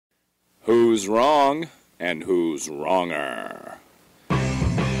Who's wrong and who's wronger? In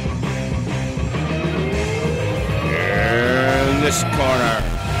this corner,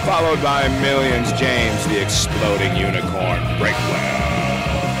 followed by millions, James the Exploding Unicorn Breakwell.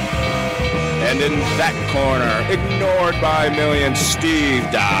 And in that corner, ignored by millions, Steve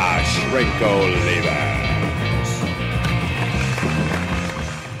Dash Rinko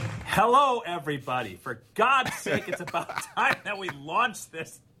Hello, everybody. For God's sake, it's about time that we launch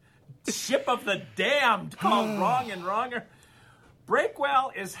this ship of the damned called Wrong and Wronger.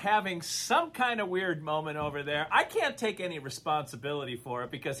 Breakwell is having some kind of weird moment over there. I can't take any responsibility for it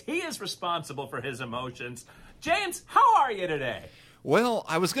because he is responsible for his emotions. James, how are you today? Well,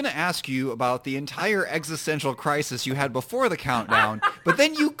 I was going to ask you about the entire existential crisis you had before the countdown, but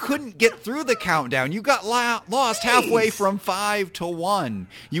then you couldn't get through the countdown. You got lost halfway from 5 to 1.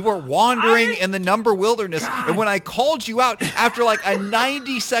 You were wandering in the number wilderness, and when I called you out after like a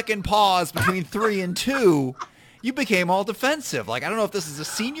 90-second pause between 3 and 2, you became all defensive. Like, I don't know if this is a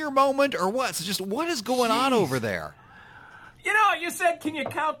senior moment or what. So just what is going on over there? You know, you said, can you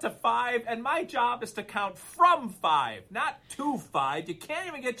count to 5? And my job is to count from 5, not to 5. You can't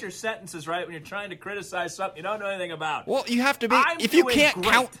even get your sentences right when you're trying to criticize something you don't know anything about. Well, you have to be, if you can't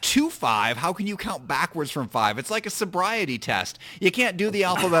count to 5, how can you count backwards from 5? It's like a sobriety test. You can't do the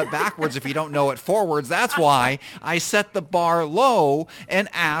alphabet backwards if you don't know it forwards. That's why I set the bar low and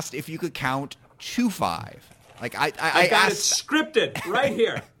asked if you could count to 5. Like I got asked... it scripted right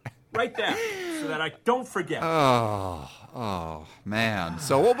here, right there, so that I don't forget. Oh, man.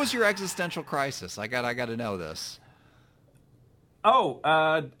 So what was your existential crisis? I got to know this.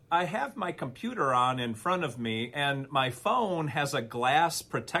 I have my computer on in front of me, and my phone has a glass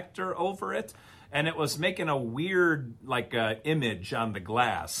protector over it, and it was making a weird, image on the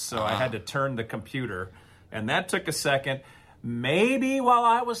glass. So I had to turn the computer, and that took a second. Maybe while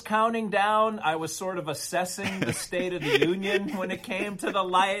I was counting down, I was sort of assessing the State of the Union when it came to the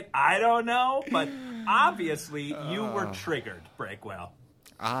light. I don't know, but obviously you were triggered, Breakwell.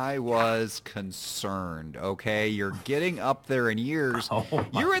 I was concerned, okay? You're getting up there in years.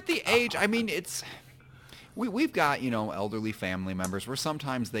 You're at the age, I mean, it's... We've got, elderly family members where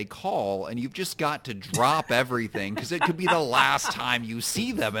sometimes they call and you've just got to drop everything because it could be the last time you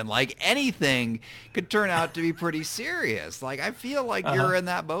see them, and anything could turn out to be pretty serious. I feel like you're in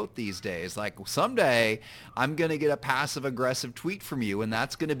that boat these days. Someday I'm going to get a passive aggressive tweet from you, and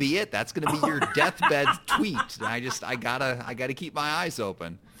that's going to be it. That's going to be your deathbed tweet. I gotta keep my eyes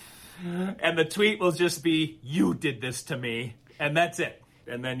open. And the tweet will just be, "You did this to me," and that's it.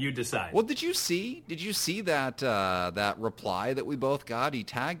 And then you decide. Well, did you see that reply that we both got? He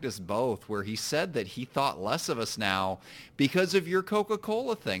tagged us both where he said that he thought less of us now because of your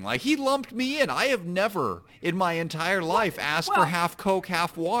Coca-Cola thing. He lumped me in. I have never in my entire life asked for half Coke,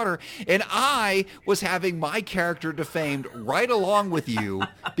 half water. And I was having my character defamed right along with you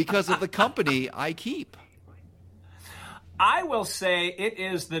because of the company I keep. I will say it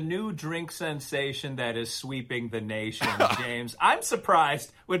is the new drink sensation that is sweeping the nation, James. I'm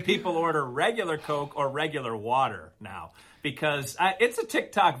surprised when people order regular Coke or regular water now because it's a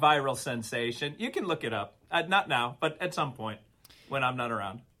TikTok viral sensation. You can look it up. Not now, but at some point when I'm not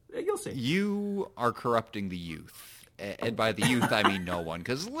around. You'll see. You are corrupting the youth. And by the youth, I mean no one,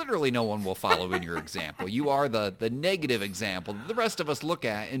 because literally no one will follow in your example. You are the negative example that the rest of us look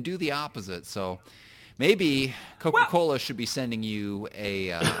at and do the opposite, so... Maybe Coca-Cola should be sending you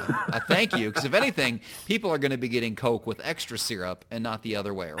a thank you, because if anything, people are going to be getting Coke with extra syrup and not the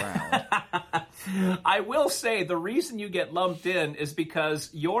other way around. I will say the reason you get lumped in is because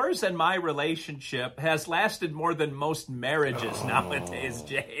yours and my relationship has lasted more than most marriages nowadays,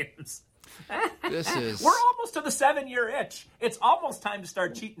 James. We're almost to the 7-year itch. It's almost time to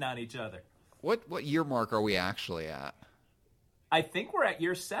start cheating on each other. What year mark are we actually at? I think we're at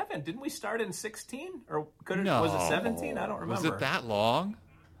year 7. Didn't we start in 16? Or was it 17? I don't remember. Was it that long?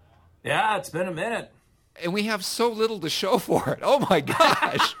 Yeah, it's been a minute. And we have so little to show for it. Oh, my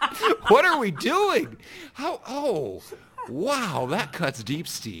gosh. What are we doing? Wow, that cuts deep,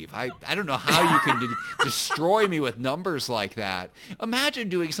 Steve. I don't know how you can destroy me with numbers like that. Imagine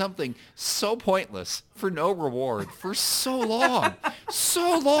doing something so pointless for no reward for so long.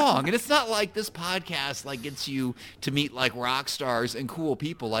 So long. And it's not like this podcast gets you to meet rock stars and cool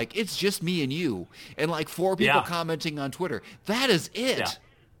people. It's just me and you and 4 people commenting on Twitter. That is it.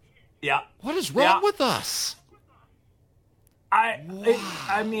 Yeah. What is wrong with us?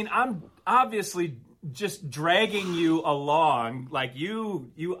 I mean, I'm obviously just dragging you along.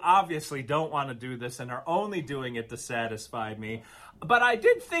 You obviously don't want to do this and are only doing it to satisfy me. But I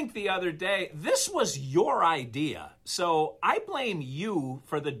did think the other day, this was your idea. So I blame you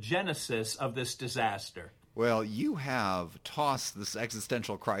for the genesis of this disaster. Well, you have tossed this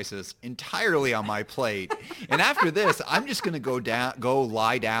existential crisis entirely on my plate. And after this, I'm just going to go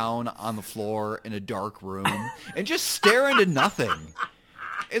lie down on the floor in a dark room and just stare into nothing.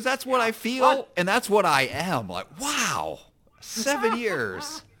 That's what I feel, and that's what I am. Like, wow, 7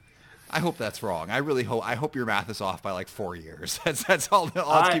 years. I hope that's wrong. I really hope. I hope your math is off by like 4 years. That's all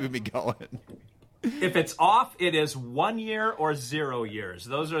that's keeping me going. If it's off, it is 1 year or 0 years.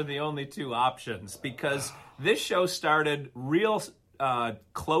 Those are the only two options, because this show started real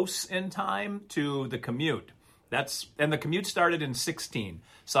close in time to the commute. And the commute started in 16.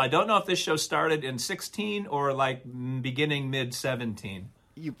 So I don't know if this show started in 16 or like beginning mid-17.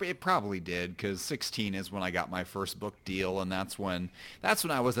 It probably did, because 16 is when I got my first book deal, and that's when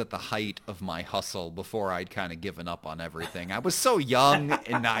I was at the height of my hustle before I'd kind of given up on everything. I was so young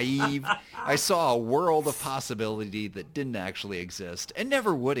and naive. I saw a world of possibility that didn't actually exist and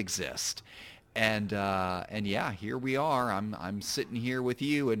never would exist. And yeah, here we are. I'm sitting here with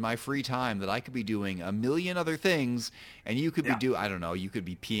you in my free time that I could be doing a million other things, and you could be I don't know, you could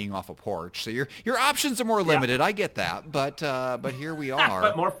be peeing off a porch. So your options are more limited. I get that, but here we are.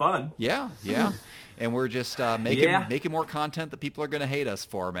 But more fun. Yeah. And we're just making more content that people are going to hate us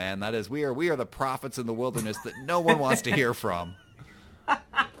for, man. That is, we are the prophets in the wilderness that no one wants to hear from.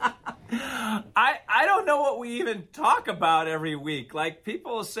 I don't know what we even talk about every week. Like,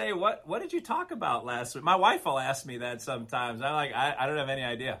 people will say, what did you talk about last week? My wife will ask me that sometimes. I'm like, I don't have any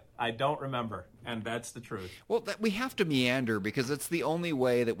idea. I don't remember. And that's the truth. Well, we have to meander, because it's the only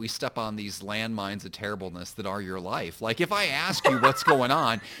way that we step on these landmines of terribleness that are your life. Like, if I ask you what's going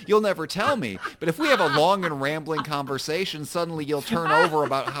on, you'll never tell me. But if we have a long and rambling conversation, suddenly you'll turn over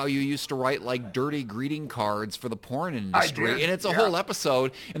about how you used to write, like, dirty greeting cards for the porn industry. And it's a whole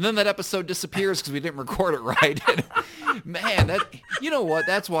episode. And then that episode disappears because we didn't record it right. Man, you know what?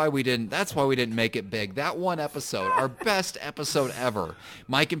 That's why we didn't make it big. That one episode, our best episode ever.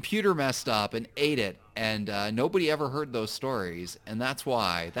 My computer messed up and ate it, and nobody ever heard those stories, and that's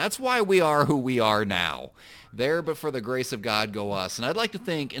why we are who we are now. There but for the grace of God go us. And I'd like to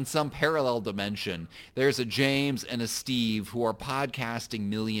think in some parallel dimension there's a James and a Steve who are podcasting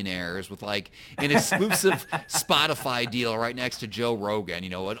millionaires with like an exclusive Spotify deal right next to Joe Rogan,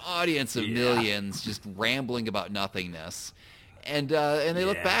 an audience of millions just rambling about nothingness. And they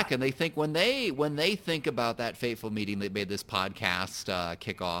look back and they think when they think about that fateful meeting that made this podcast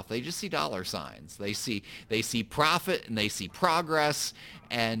kick off, they just see dollar signs. They see profit and they see progress.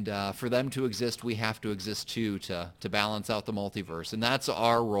 And for them to exist, we have to exist too to balance out the multiverse. And that's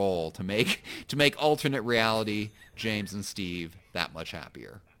our role, to make alternate reality, James and Steve, that much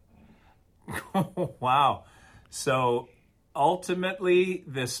happier. Wow. So ultimately,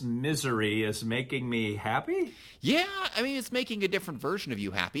 this misery is making me happy? Yeah, I mean, it's making a different version of you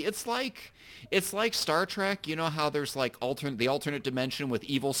happy. It's like Star Trek. You know how there's like the alternate dimension with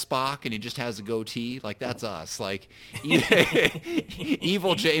evil Spock, and he just has a goatee? Like, that's us. Like,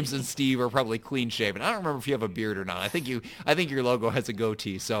 evil James and Steve are probably clean shaven. I don't remember if you have a beard or not. I think your logo has a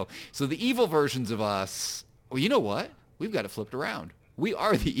goatee. So the evil versions of us. Well, you know what? We've got it flipped around. We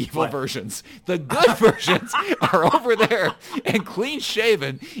are the evil versions. The good versions are over there and clean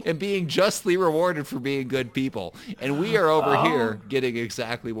shaven and being justly rewarded for being good people. And we are over here getting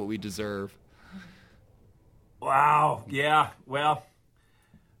exactly what we deserve. Wow. Yeah. Well,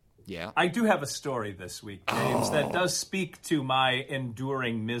 yeah. I do have a story this week, James, that does speak to my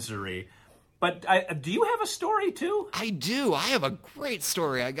enduring misery. But do you have a story too? I do. I have a great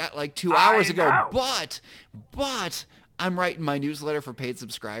story. I got like 2 hours ago. But I'm writing my newsletter for paid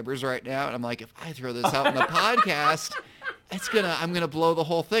subscribers right now, and I'm like, if I throw this out in the podcast, I'm gonna blow the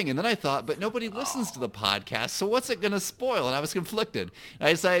whole thing. And then I thought, but nobody listens to the podcast, so what's it gonna spoil? And I was conflicted. And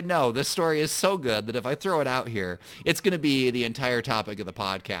I decided, no, this story is so good that if I throw it out here, it's gonna be the entire topic of the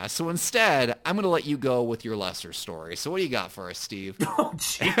podcast. So instead, I'm gonna let you go with your lesser story. So what do you got for us, Steve? Oh,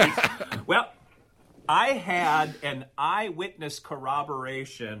 jeez. Well, I had an eyewitness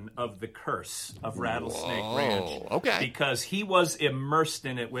corroboration of the curse of Rattlesnake Ranch. Okay. Because he was immersed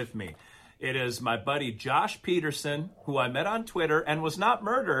in it with me. It is my buddy Josh Peterson, who I met on Twitter and was not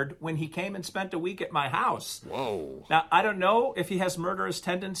murdered when he came and spent a week at my house. Whoa. Now, I don't know if he has murderous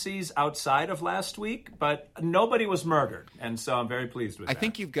tendencies outside of last week, but nobody was murdered, and so I'm very pleased with that. I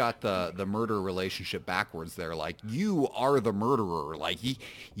think you've got the murder relationship backwards there. Like, you are the murderer. Like,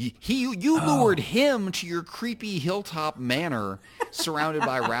 you lured him to your creepy hilltop manor surrounded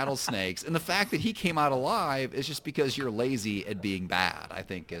by rattlesnakes, and the fact that he came out alive is just because you're lazy at being bad, I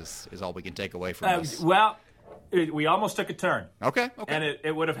think, is all we can take away from this. Well, We almost took a turn. Okay. And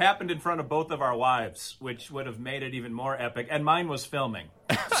it would have happened in front of both of our wives, which would have made it even more epic. And mine was filming.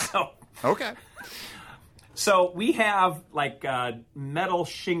 Okay. So we have like metal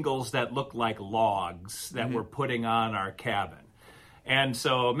shingles that look like logs that we're putting on our cabin. And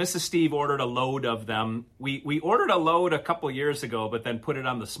so Mrs. Steve ordered a load of them. We ordered a load a couple years ago, but then put it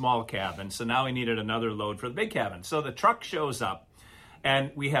on the small cabin. So now we needed another load for the big cabin. So the truck shows up,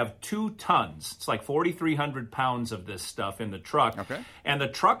 and we have 2 tons. It's like 4,300 pounds of this stuff in the truck. Okay. And the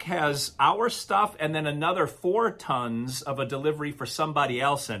truck has our stuff and then another 4 tons of a delivery for somebody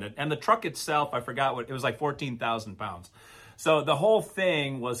else in it. And the truck itself, I forgot what, it was like 14,000 pounds. So the whole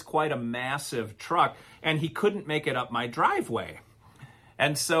thing was quite a massive truck, and he couldn't make it up my driveway.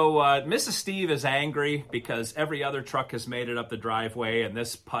 And so Mrs. Steve is angry because every other truck has made it up the driveway, and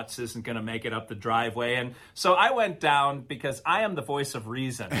this putz isn't going to make it up the driveway. And so I went down because I am the voice of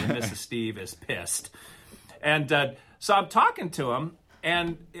reason, and Mrs. Steve is pissed. And so I'm talking to him,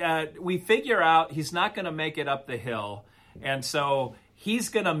 and we figure out he's not going to make it up the hill. And so he's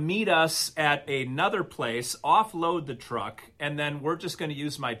going to meet us at another place, offload the truck, and then we're just going to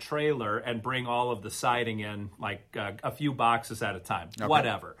use my trailer and bring all of the siding in, like a few boxes at a time,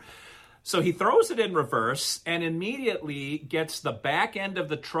 whatever. So he throws it in reverse and immediately gets the back end of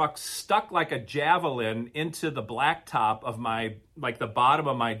the truck stuck like a javelin into the blacktop of the bottom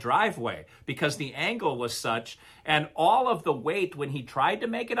of my driveway because the angle was such, and all of the weight when he tried to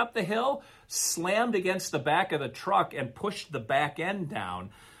make it up the hill slammed against the back of the truck and pushed the back end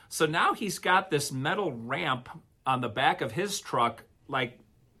down. So now he's got this metal ramp on the back of his truck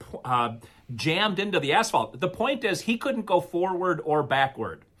jammed into the asphalt. The point is he couldn't go forward or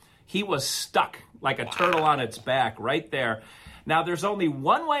backward. He was stuck like a turtle on its back right there. Now, there's only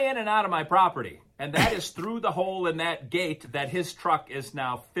one way in and out of my property, and that is through the hole in that gate that his truck is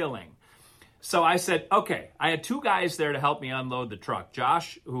now filling. So I said, okay, I had 2 guys there to help me unload the truck.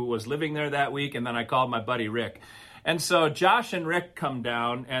 Josh, who was living there that week, and then I called my buddy Rick. And so Josh and Rick come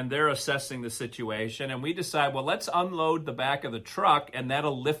down, and they're assessing the situation, and we decide, well, let's unload the back of the truck, and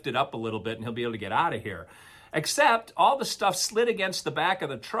that'll lift it up a little bit, and he'll be able to get out of here. Except all the stuff slid against the back of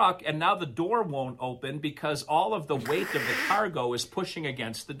the truck, and now the door won't open because all of the weight of the cargo is pushing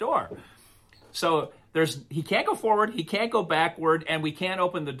against the door. So he can't go forward, he can't go backward, and we can't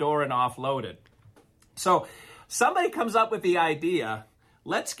open the door and offload it. So somebody comes up with the idea,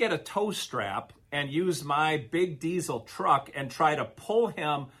 let's get a tow strap and use my big diesel truck and try to pull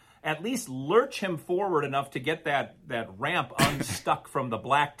him, at least lurch him forward enough to get that ramp unstuck from the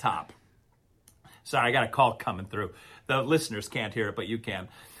blacktop. Sorry, I got a call coming through. The listeners can't hear it, but you can.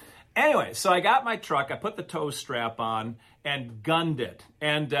 Anyway, so I got my truck, I put the tow strap on, and gunned it.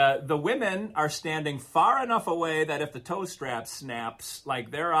 And the women are standing far enough away that if the tow strap snaps, like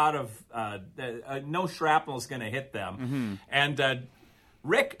they're out of, no shrapnel is going to hit them. Mm-hmm. And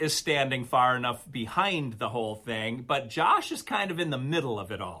Rick is standing far enough behind the whole thing, but Josh is kind of in the middle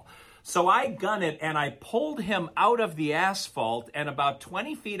of it all. So I gun it, and I pulled him out of the asphalt and about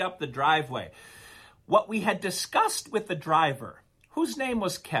 20 feet up the driveway. What we had discussed with the driver, whose name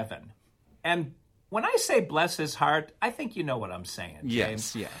was Kevin, and when I say bless his heart, I think you know what I'm saying,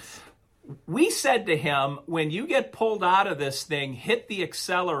 James. Yes. We said to him, when you get pulled out of this thing, hit the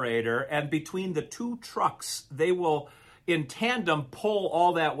accelerator, and between the 2 trucks, they will, in tandem, pull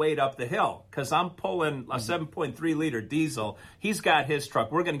all that weight up the hill. Because I'm pulling a 7.3-liter diesel. He's got his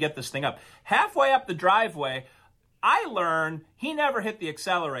truck. We're going to get this thing up. Halfway up the driveway, I learned he never hit the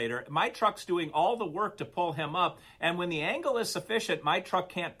accelerator. My truck's doing all the work to pull him up, and when the angle is sufficient, my truck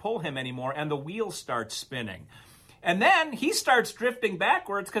can't pull him anymore, and the wheels start spinning. And then he starts drifting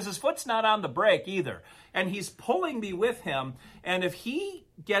backwards because his foot's not on the brake either, and he's pulling me with him, and if he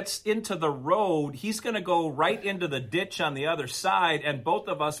gets into the road, he's going to go right into the ditch on the other side, and both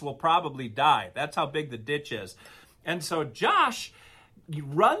of us will probably die. That's how big the ditch is. And so Josh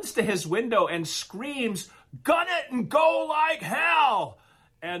runs to his window and screams, "Gun it and go like hell!"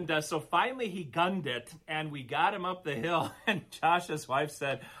 And so finally he gunned it, and we got him up the hill. And Josh's wife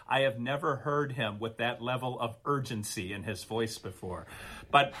said, I have never heard him with that level of urgency in his voice before.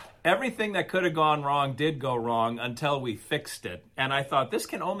 But everything that could have gone wrong did go wrong until we fixed it. And I thought, this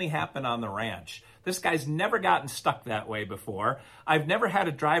can only happen on the ranch. This guy's never gotten stuck that way before. I've never had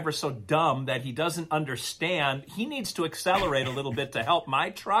a driver so dumb that he doesn't understand. He needs to accelerate a little bit to help my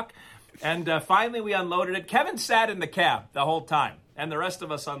truck. And finally we unloaded it. Kevin sat in the cab the whole time, and the rest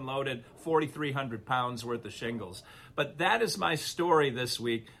of us unloaded 4,300 pounds worth of shingles. But that is my story this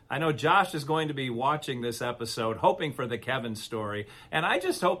week. I know Josh is going to be watching this episode, hoping for the Kevin story, and I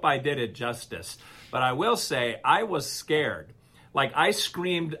just hope I did it justice. But I will say, I was scared. Like, I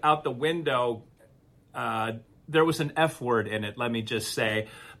screamed out the window, there was an F word in it, let me just say.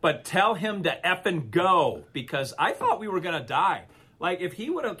 But tell him to effing go, because I thought we were going to die. Like, if he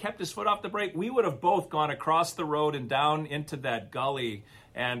would have kept his foot off the brake, we would have both gone across the road and down into that gully,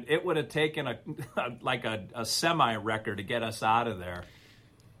 and it would have taken a semi-wrecker to get us out of there.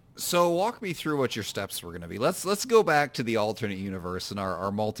 So walk me through what your steps were going to be. Let's go back to the alternate universe and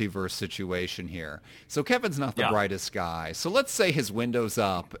our multiverse situation here. So Kevin's not the brightest guy. So let's say his window's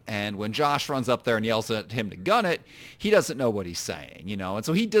up, and when Josh runs up there and yells at him to gun it, he doesn't know what he's saying, and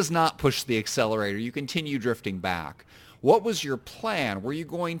so he does not push the accelerator. You continue drifting back. What was your plan? Were you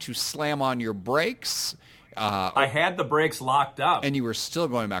going to slam on your brakes? I had the brakes locked up. And you were still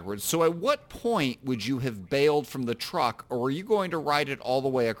going backwards. So at what point would you have bailed from the truck, or were you going to ride it all the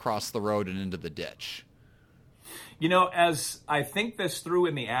way across the road and into the ditch? As I think this through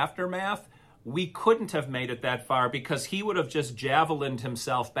in the aftermath, we couldn't have made it that far because he would have just javelined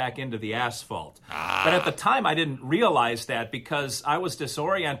himself back into the asphalt. But at the time, I didn't realize that because I was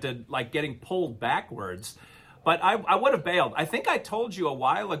disoriented, like getting pulled backwards. But I would have bailed. I think I told you a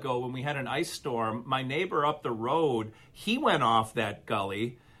while ago when we had an ice storm, my neighbor up the road, he went off that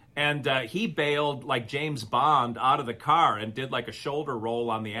gully, and he bailed like James Bond out of the car and did like a shoulder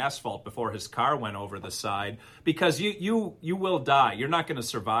roll on the asphalt before his car went over the side. Because you will die. You're not going to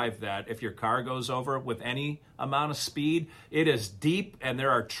survive that if your car goes over with any amount of speed. It is deep, and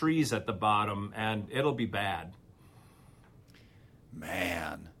there are trees at the bottom, and it'll be bad.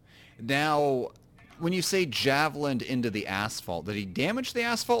 Man. Now, when you say javelined into the asphalt, did he damage the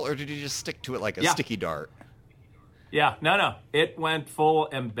asphalt, or did he just stick to it like a sticky dart? Yeah, no. It went full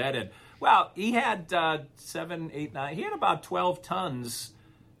embedded. Well, he had 7, 8, 9. He had about 12 tons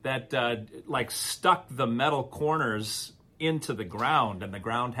that stuck the metal corners into the ground, and the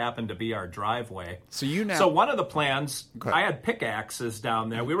ground happened to be our driveway. So one of the plans, I had pickaxes down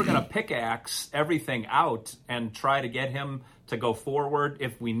there. We were going to pickaxe everything out and try to get him to go forward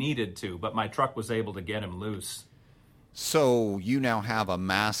if we needed to, but my truck was able to get him loose. So you now have a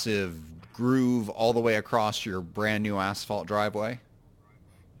massive groove all the way across your brand new asphalt driveway?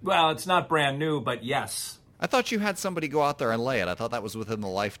 Well, it's not brand new, but yes. I thought you had somebody go out there and lay it. I thought that was within the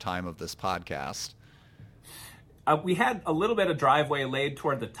lifetime of this podcast. We had a little bit of driveway laid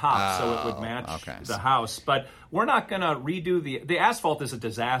toward the top so it would match the house. But we're not going to redo the asphalt is a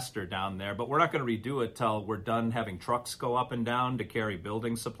disaster down there, but we're not going to redo it till we're done having trucks go up and down to carry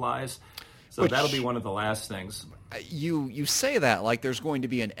building supplies. So that'll be one of the last things. You say that like there's going to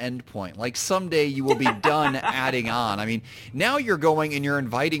be an end point. Like someday you will be done adding on. I mean, now you're going and you're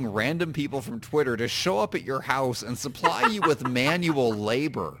inviting random people from Twitter to show up at your house and supply you with manual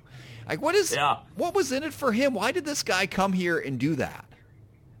labor. Like, what was in it for him? Why did this guy come here and do that?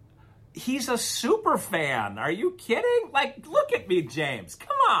 He's a super fan. Are you kidding? Like, look at me, James.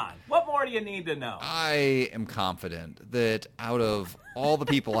 Come on. What more do you need to know? I am confident that out of all the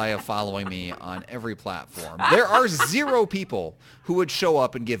people I have following me on every platform, there are 0 people who would show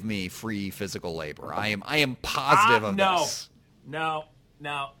up and give me free physical labor. I am positive of this. No.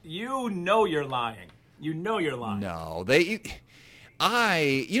 You know you're lying. You know you're lying. No, you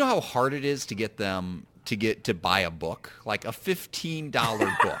know how hard it is to get them to buy a book, like a $15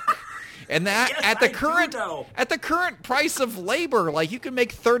 book. And that yes, at the current price of labor, like you can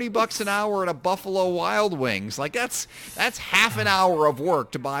make $30 an hour at a Buffalo Wild Wings. Like that's half an hour of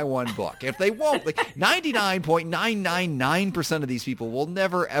work to buy one book. If they won't, like 99.999% of these people will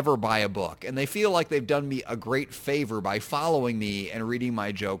never ever buy a book, and they feel like they've done me a great favor by following me and reading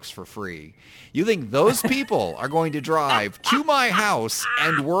my jokes for free. You think those people are going to drive to my house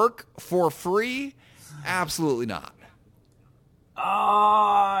and work for free? Absolutely not.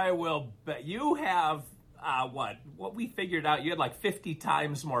 I will bet you have, what we figured out, you had like 50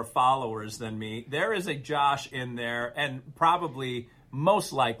 times more followers than me. There is a Josh in there, and probably,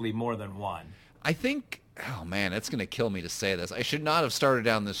 most likely, more than one. I think, oh man, it's going to kill me to say this. I should not have started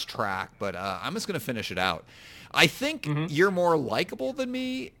down this track, but I'm just going to finish it out. I think you're more likable than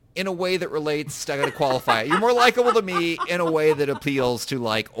me in a way that relates, I got to qualify it. You're more likable to me in a way that appeals to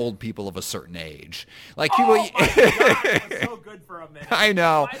like old people of a certain age. Like people. Oh my God, that was so good for a minute. I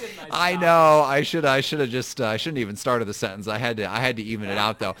know. I should have just. I shouldn't even started the sentence. I had to even it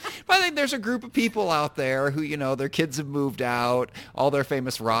out though. But I think there's a group of people out there who, their kids have moved out. All their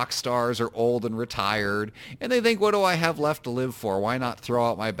famous rock stars are old and retired, and they think, what do I have left to live for? Why not throw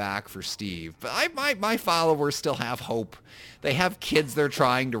out my back for Steve? But my followers still have hope. They have kids they're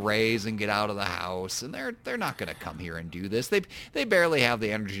trying to raise and get out of the house, and they're not going to come here and do this. They barely have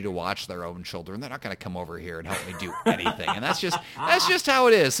the energy to watch their own children. They're not going to come over here and help me do anything. And that's just how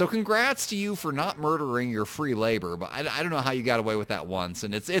it is. So congrats to you for not murdering your free labor. But I don't know how you got away with that once,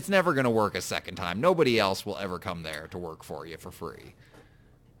 and it's never going to work a second time. Nobody else will ever come there to work for you for free.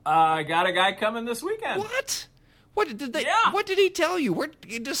 I got a guy coming this weekend. What? What did they? Yeah. What did he tell you?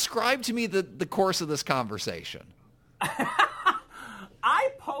 Describe to me the course of this conversation. I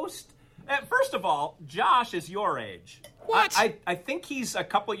post. First of all, Josh is your age. What? I think he's a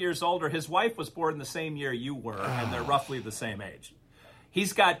couple years older. His wife was born the same year you were, and they're roughly the same age.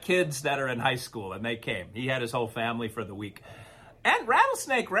 He's got kids that are in high school, and they came. He had his whole family for the week. And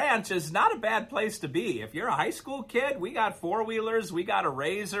Rattlesnake Ranch is not a bad place to be. If you're a high school kid, we got four-wheelers, we got a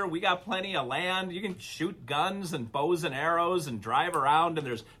razor, we got plenty of land. You can shoot guns and bows and arrows and drive around, and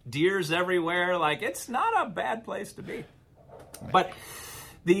there's deers everywhere. Like, it's not a bad place to be. But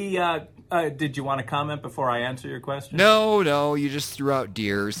did you want to comment before I answer your question? No, you just threw out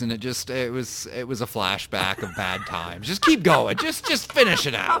deers, and it was a flashback of bad times. Just keep going. Just finish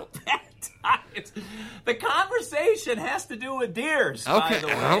it out. The conversation has to do with deers, by the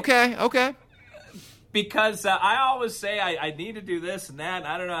way. Okay. Because I always say I need to do this and that, and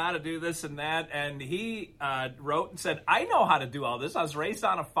I don't know how to do this and that. And he wrote and said, I know how to do all this. I was raised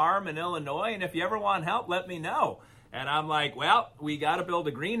on a farm in Illinois, and if you ever want help, let me know. And I'm like, well, we got to build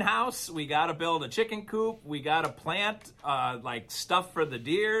a greenhouse. We got to build a chicken coop. We got to plant like stuff for the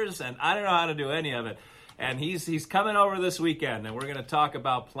deers, and I don't know how to do any of it. And he's coming over this weekend, and we're going to talk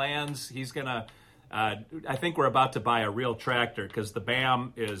about plans. He's going to, I think we're about to buy a real tractor because the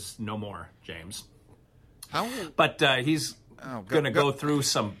BAM is no more, James. How? But he's going to go through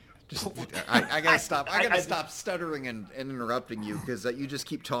some. I got to stop. I got to stop stuttering and interrupting you because you just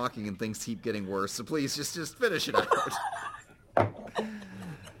keep talking and things keep getting worse. So please just finish it out.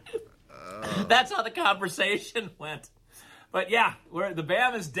 That's how the conversation went. But yeah, the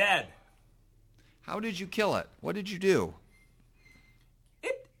BAM is dead. How did you kill it? What did you do?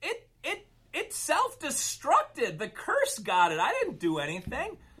 It self-destructed. The curse got it. I didn't do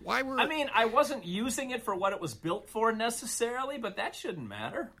anything. I wasn't using it for what it was built for necessarily, but that shouldn't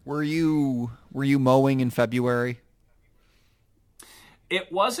matter. Were you mowing in February?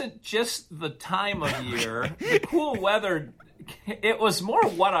 It wasn't just the time of year. The cool weather, it was more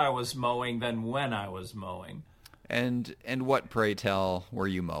what I was mowing than when I was mowing. And what, pray tell, were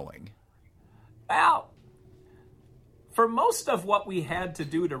you mowing? Well, for most of what we had to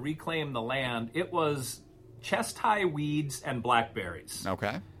do to reclaim the land, it was chest-high weeds and blackberries.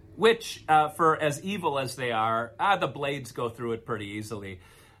 Okay. Which, for as evil as they are, the blades go through it pretty easily.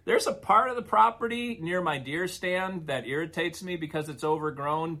 There's a part of the property near my deer stand that irritates me because it's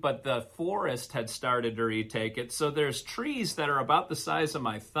overgrown, but the forest had started to retake it. So there's trees that are about the size of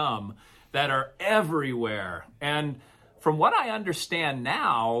my thumb that are everywhere. And from what I understand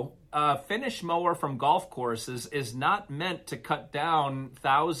now, a finish mower from golf courses is not meant to cut down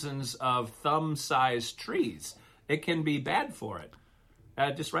thousands of thumb-sized trees. It can be bad for it.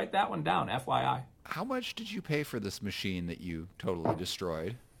 Just write that one down, FYI. How much did you pay for this machine that you totally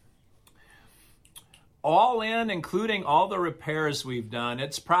destroyed? All in, including all the repairs we've done,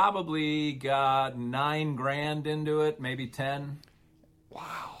 it's probably got $9,000 into it, maybe 10.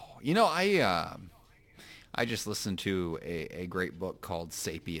 Wow. You know, I just listened to a great book called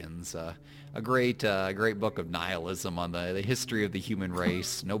Sapiens, a great book of nihilism on the history of the human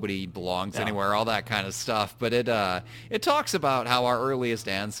race. Nobody belongs anywhere, all that kind of stuff. But it talks about how our earliest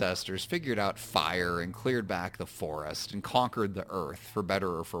ancestors figured out fire and cleared back the forest and conquered the earth, for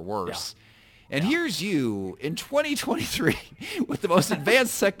better or for worse. Yeah. And here's you in 2023 with the most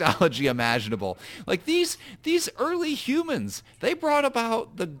advanced technology imaginable. Like these early humans, they brought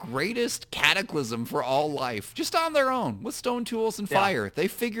about the greatest cataclysm for all life just on their own with stone tools and fire. They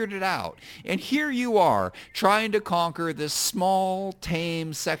figured it out. And here you are trying to conquer this small,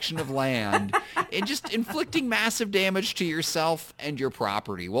 tame section of land and just inflicting massive damage to yourself and your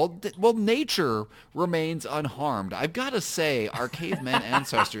property. Well, nature remains unharmed. I've got to say, our caveman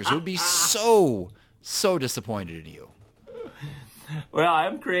ancestors would be so disappointed in you. Well,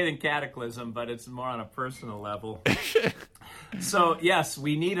 I'm creating cataclysm, but it's more on a personal level. So, yes,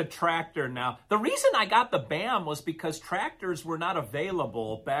 we need a tractor now. The reason I got the BAM was because tractors were not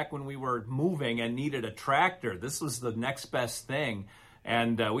available back when we were moving and needed a tractor. This was the next best thing,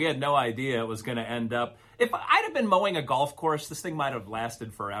 and we had no idea it was going to end up. If I'd have been mowing a golf course, this thing might have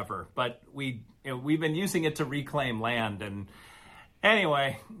lasted forever, but we've been using it to reclaim land, and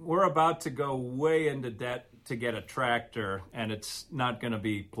anyway, we're about to go way into debt to get a tractor, and it's not going to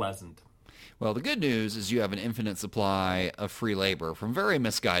be pleasant. Well, the good news is you have an infinite supply of free labor from very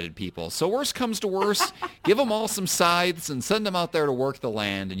misguided people. So worst comes to worst, give them all some scythes and send them out there to work the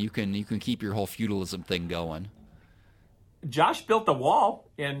land, and you can keep your whole feudalism thing going. Josh built a wall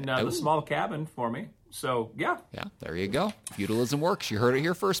in the small cabin for me. So, yeah. Yeah, there you go. Feudalism works. You heard it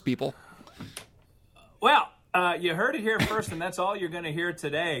here first, people. Well, you heard it here first, and that's all you're going to hear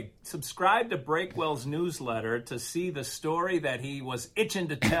today. Subscribe to Breakwell's newsletter to see the story that he was itching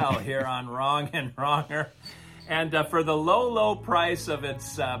to tell here on Wrong and Wronger. And for the low, low price of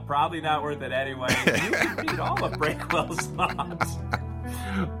it's probably not worth it anyway, you can read all of Breakwell's thoughts.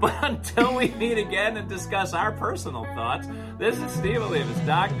 But until we meet again and discuss our personal thoughts, this is Steve Olivas,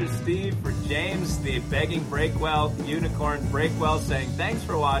 Dr. Steve for James, the begging Breakwell, unicorn Breakwell, saying thanks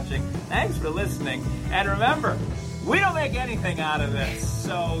for watching, thanks for listening, and remember, we don't make anything out of this,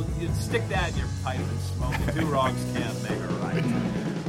 so you stick that in your pipe and smoke it. Two wrongs can't make a right.